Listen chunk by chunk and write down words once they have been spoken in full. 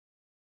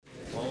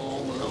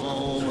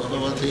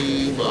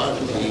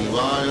Bhagavate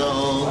Vasudevaya.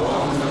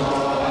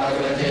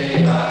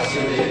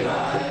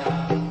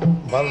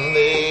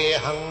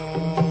 Vandeham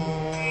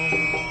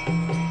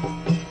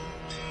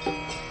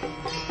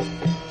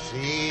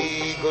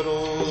Sri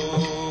Guru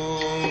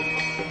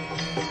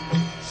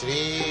Sri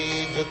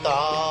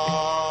Juta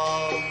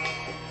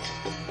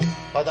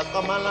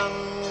Padakamalam.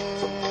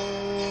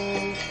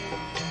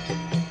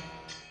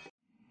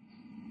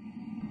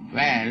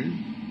 When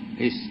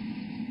his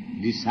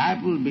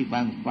disciple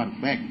becomes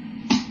perfect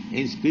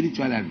in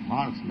spiritual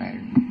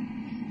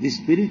advancement, the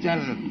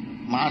spiritual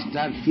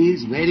master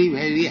feels very,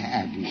 very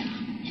happy.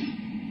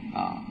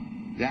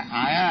 That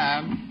I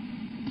am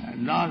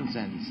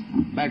nonsense,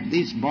 but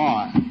this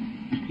boy,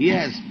 he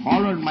has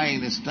followed my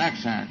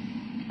instruction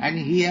and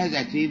he has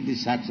achieved the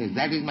success.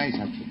 That is my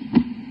success.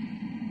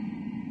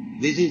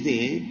 This is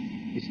the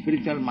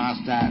spiritual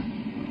master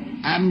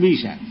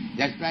ambition.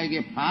 Just like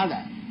a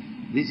father,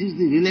 this is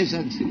the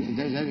relationship.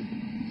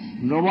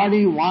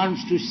 Nobody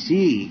wants to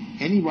see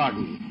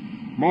anybody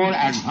more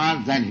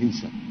advanced than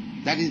himself.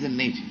 That is the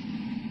nature.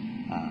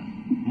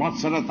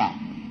 Matsarata.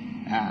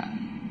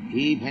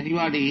 If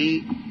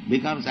anybody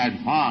becomes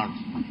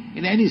advanced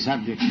in any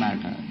subject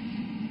matter,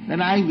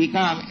 then I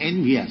become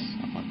envious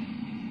of him.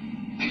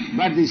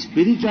 But the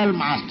spiritual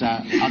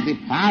master or the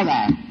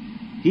father,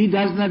 he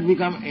does not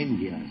become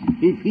envious.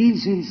 He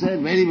feels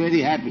himself very,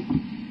 very happy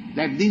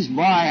that this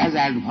boy has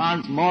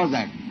advanced more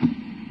than me.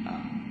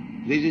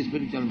 This is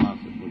spiritual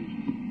master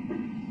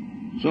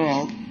position.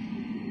 So,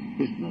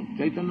 Krishna,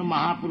 Chaitanya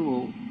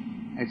Mahaprabhu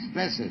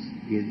expresses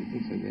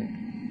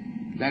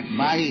that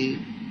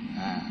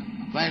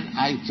when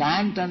I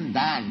chant and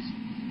dance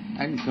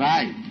and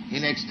cry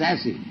in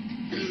ecstasy,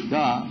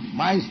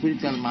 my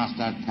spiritual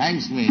master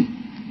thanks me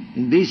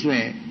in this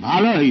way,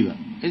 bhalo hoiba.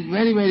 It's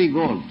very, very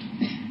good.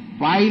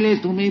 Paile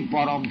tumi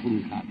param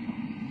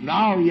purushartha.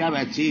 Now you have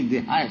achieved the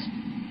highest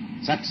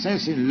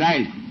success in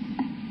life.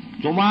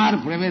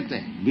 Tomar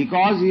premete,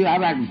 because you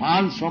have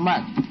advanced so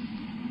much,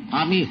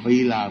 ami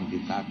hoilam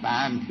kita,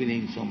 I am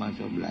feeling so much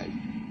of life.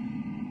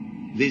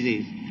 This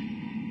is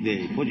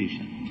the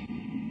position.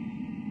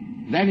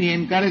 Then he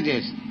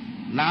encourages,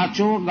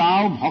 nacho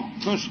gao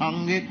bhakta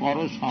sange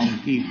karo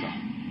sankirtan.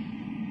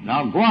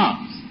 Now go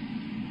on.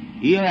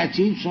 You have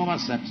achieved so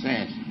much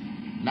success.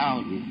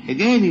 Now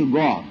again you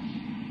go,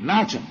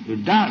 nacho, you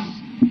dance,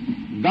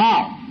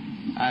 gao,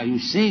 you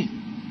sing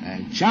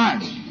and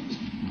chant,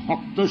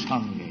 bhakta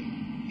sange,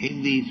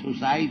 in the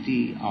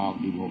society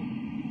of devotees.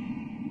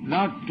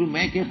 Not to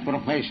make a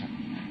profession,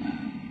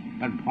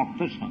 but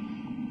bhakta sange.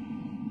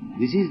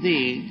 This is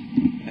the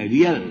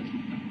real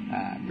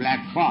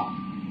platform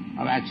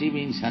of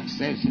achieving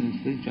success in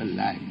spiritual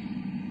life.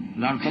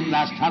 Narottam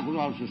Das Thakur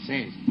also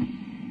says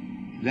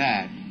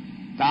that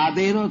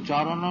Tadero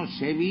charana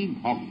sevi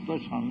bhakta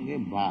sange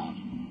bas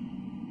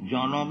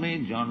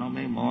janame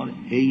janame mor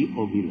ei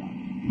obhilash.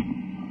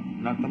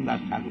 Narottam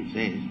Das Thakur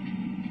says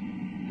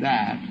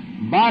that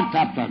birth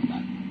after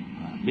birth,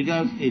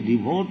 because a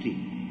devotee,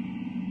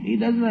 he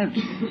does not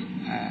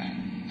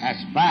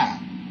aspire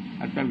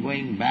after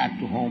going back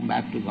to home,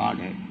 back to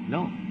Godhead.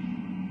 No.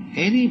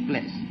 Any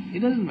place, it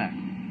doesn't matter.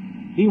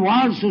 He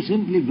wants to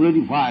simply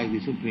glorify the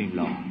Supreme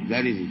Lord.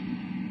 That is it.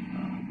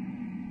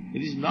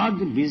 It is not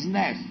the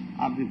business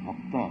of the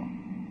bhakta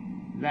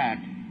that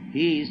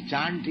he is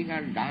chanting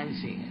and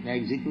dancing and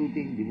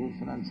executing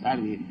devotional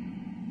service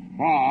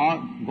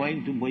for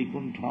going to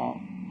Vaikuntha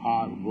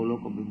or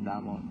Goloka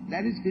Vrindavan.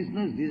 That is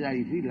Krishna's desire.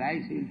 If he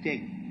likes, he will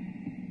take.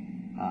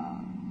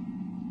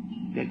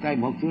 That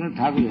Bhaktivinoda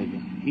Thakur says,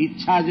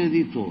 ইচ্ছা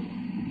যদি তোর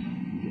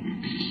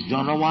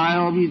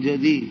জনমায়বি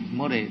যদি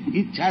মরে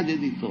ইচ্ছা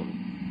যদি তোর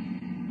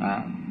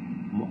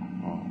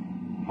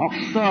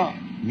ভক্ত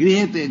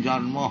গৃহেতে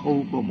জন্ম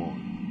হৌক মোর.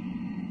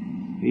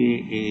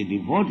 A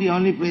devotee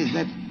only prays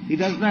that he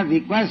does not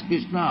request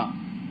Krishna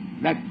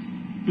that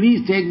please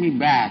take me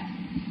back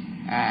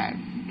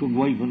to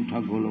Vaikuntha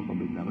Goloka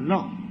Vrindavan. No.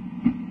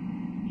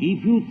 If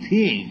you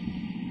think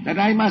that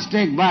I must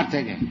take birth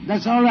again,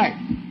 that's all right.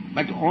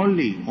 But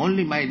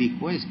only my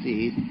request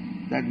is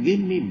that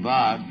give me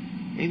birth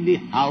in the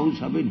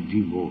house of a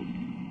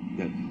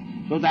devotee,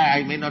 so that I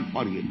may not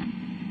forget.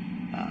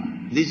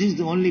 This is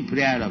the only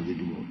prayer of the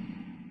devotee.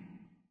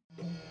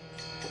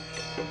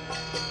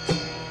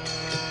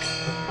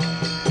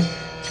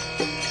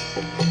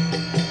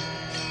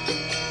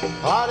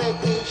 Hare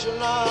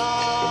Krishna,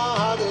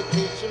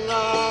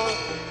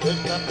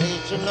 Krishna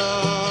Krishna,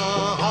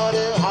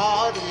 Hare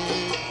Hare,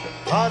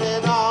 Hare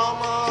Rama.